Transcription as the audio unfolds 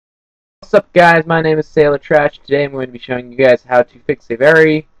What's up, guys? My name is Sailor Trash. Today I'm going to be showing you guys how to fix a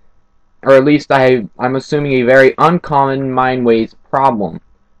very, or at least I'm assuming a very uncommon mineways problem.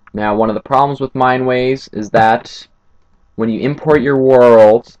 Now, one of the problems with mineways is that when you import your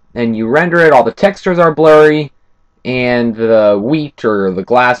world and you render it, all the textures are blurry, and the wheat or the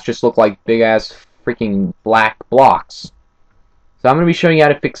glass just look like big-ass freaking black blocks. So I'm going to be showing you how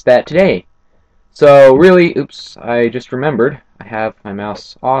to fix that today. So really, oops, I just remembered. I have my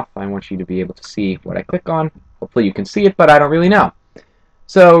mouse off. I want you to be able to see what I click on. Hopefully you can see it, but I don't really know.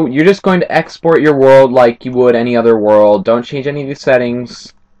 So you're just going to export your world like you would any other world. Don't change any of the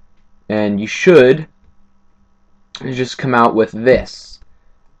settings. And you should just come out with this.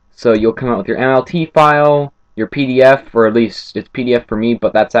 So you'll come out with your MLT file, your PDF, or at least it's PDF for me,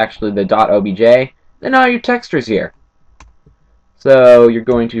 but that's actually the .obj. Then all your textures here. So you're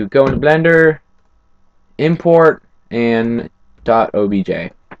going to go into Blender, import, and .obj.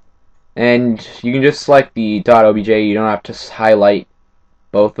 And you can just select the .obj, you don't have to highlight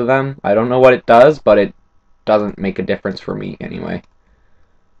both of them. I don't know what it does, but it doesn't make a difference for me anyway.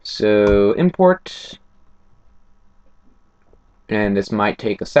 So import, and this might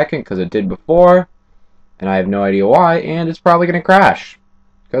take a second because it did before, and I have no idea why, and it's probably going to crash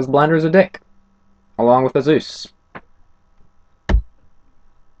because Blender's a dick, along with Zeus.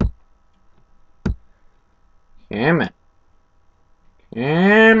 Come on.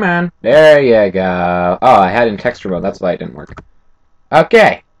 Come on. There you go. Oh, I had it in texture mode. That's why it didn't work.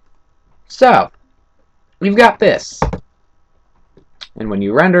 Okay. So, we've got this. And when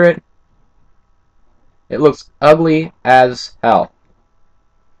you render it, it looks ugly as hell.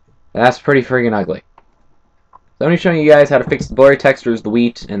 And that's pretty friggin' ugly. So I'm going to show you guys how to fix the blurry textures, the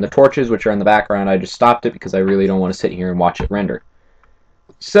wheat, and the torches, which are in the background. I just stopped it because I really don't want to sit here and watch it render.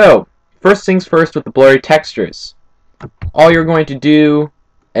 So, first things first with the blurry textures. All you're going to do,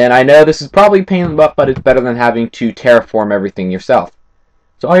 and I know this is probably a pain in the butt, but it's better than having to terraform everything yourself.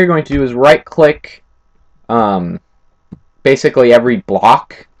 So all you're going to do is right-click basically every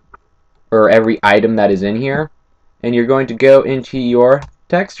block or every item that is in here, and you're going to go into your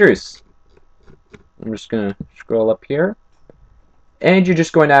textures. I'm just going to scroll up here, and you're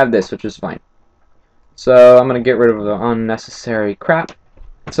just going to have this, which is fine. So I'm going to get rid of the unnecessary crap.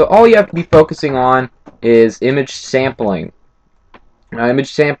 So all you have to be focusing on is image sampling. Now,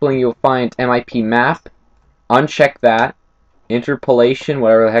 image sampling, you'll find MIP map. Uncheck that. Interpolation,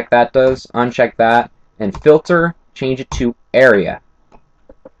 whatever the heck that does, uncheck that. And filter, change it to area.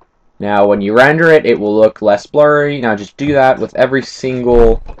 Now, when you render it, it will look less blurry. Now, just do that with every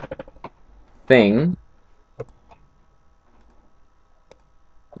single thing.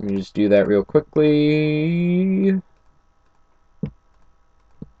 Let me just do that real quickly.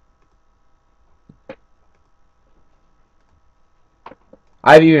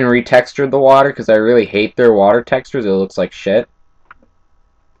 I've even retextured the water because I really hate their water textures. It looks like shit.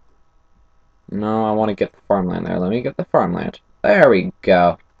 No, I want to get the farmland there. Let me get the farmland. There we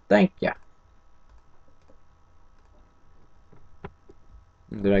go. Thank ya.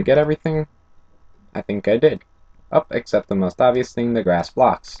 Did I get everything? I think I did. Oh, except the most obvious thing, the grass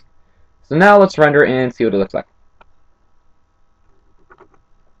blocks. So now let's render and see what it looks like.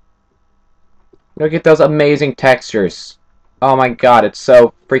 Look at those amazing textures. Oh my god, it's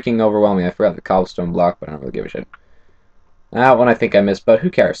so freaking overwhelming. I forgot the cobblestone block, but I don't really give a shit. That one I think I missed, but who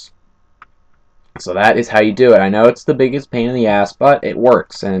cares? So that is how you do it. I know it's the biggest pain in the ass, but it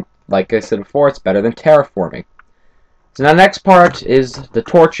works. And like I said before, it's better than terraforming. So now the next part is the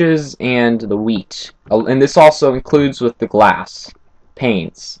torches and the wheat. And this also includes with the glass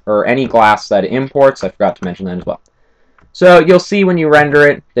panes, or any glass that it imports. I forgot to mention that as well. So you'll see when you render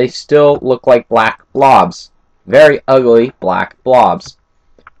it, they still look like black blobs. Very ugly black blobs.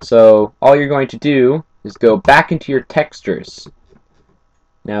 So all you're going to do is go back into your textures.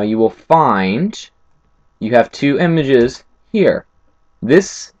 Now you will find you have two images here.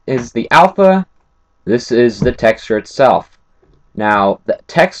 This is the alpha, this is the texture itself. Now the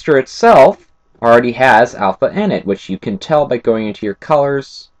texture itself already has alpha in it, which you can tell by going into your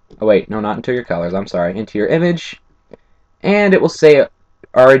colors. Oh wait, no, not into your colors, I'm sorry, into your image. And it will say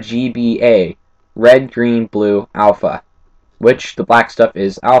RGBA. Red, green, blue, alpha, which the black stuff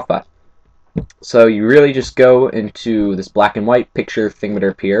is alpha. So you really just go into this black and white picture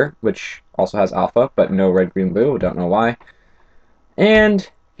thingamajig here, which also has alpha, but no red, green, blue, don't know why. And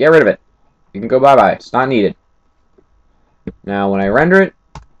get rid of it. You can go bye-bye, it's not needed. Now when I render it,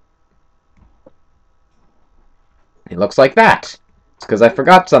 it looks like that. It's because I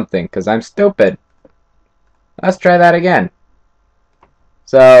forgot something, because I'm stupid. Let's try that again.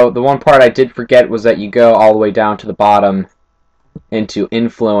 So the one part I did forget was that you go all the way down to the bottom into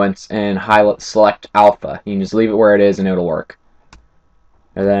influence and highlight select alpha. You can just leave it where it is and it'll work.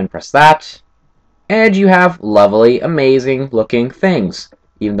 And then press that, and you have lovely, amazing looking things.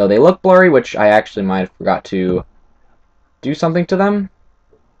 Even though they look blurry, which I actually might have forgot to do something to them.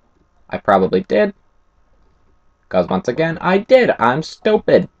 I probably did. Because once again, I did. I'm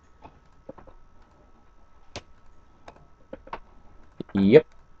stupid. Yep.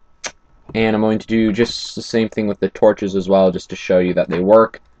 And I'm going to do just the same thing with the torches as well, just to show you that they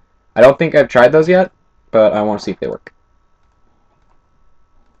work. I don't think I've tried those yet, but I want to see if they work.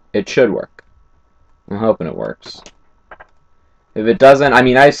 It should work. I'm hoping it works. If it doesn't, I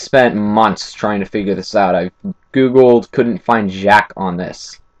mean, I spent months trying to figure this out. I Googled, couldn't find jack on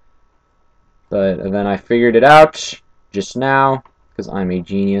this. But then I figured it out just now, because I'm a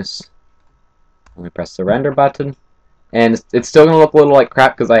genius. Let me press the render button. And it's still going to look a little like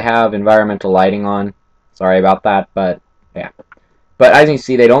crap because I have environmental lighting on. Sorry about that, but yeah. But as you can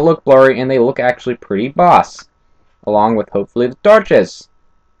see, they don't look blurry, and they look actually pretty boss. Along with, hopefully, the torches.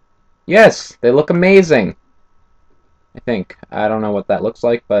 Yes, they look amazing. I think. I don't know what that looks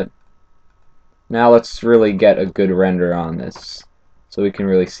like, but now let's really get a good render on this so we can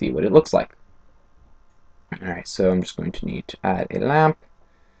really see what it looks like. Alright, so I'm just going to need to add a lamp,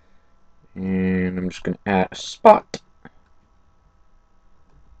 and I'm just going to add a spot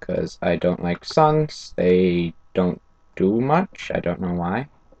because I don't like suns. They don't do much. I don't know why,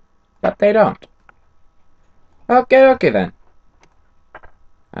 but they don't. Okay then.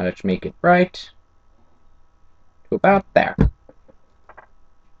 Now let's make it bright. About there.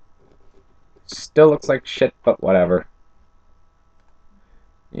 Still looks like shit, but whatever.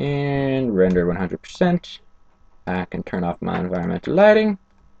 And render 100%. I can turn off my environmental lighting,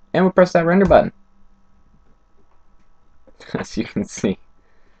 and we'll press that render button. As you can see,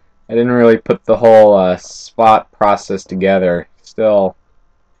 I didn't really put the whole spot process together. Still,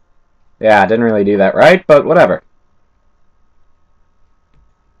 yeah, I didn't really do that right, but whatever.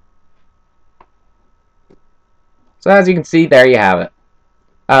 So as you can see, there you have it.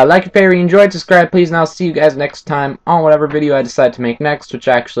 Like if you enjoyed, subscribe please, and I'll see you guys next time on whatever video I decide to make next, which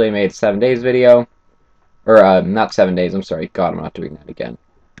actually I made 7 days video. Or, not 7 days, I'm sorry. God, I'm not doing that again.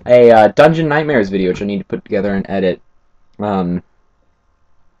 A Dungeon Nightmares video, which I need to put together and edit.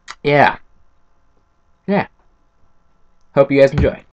 Yeah. Hope you guys enjoy.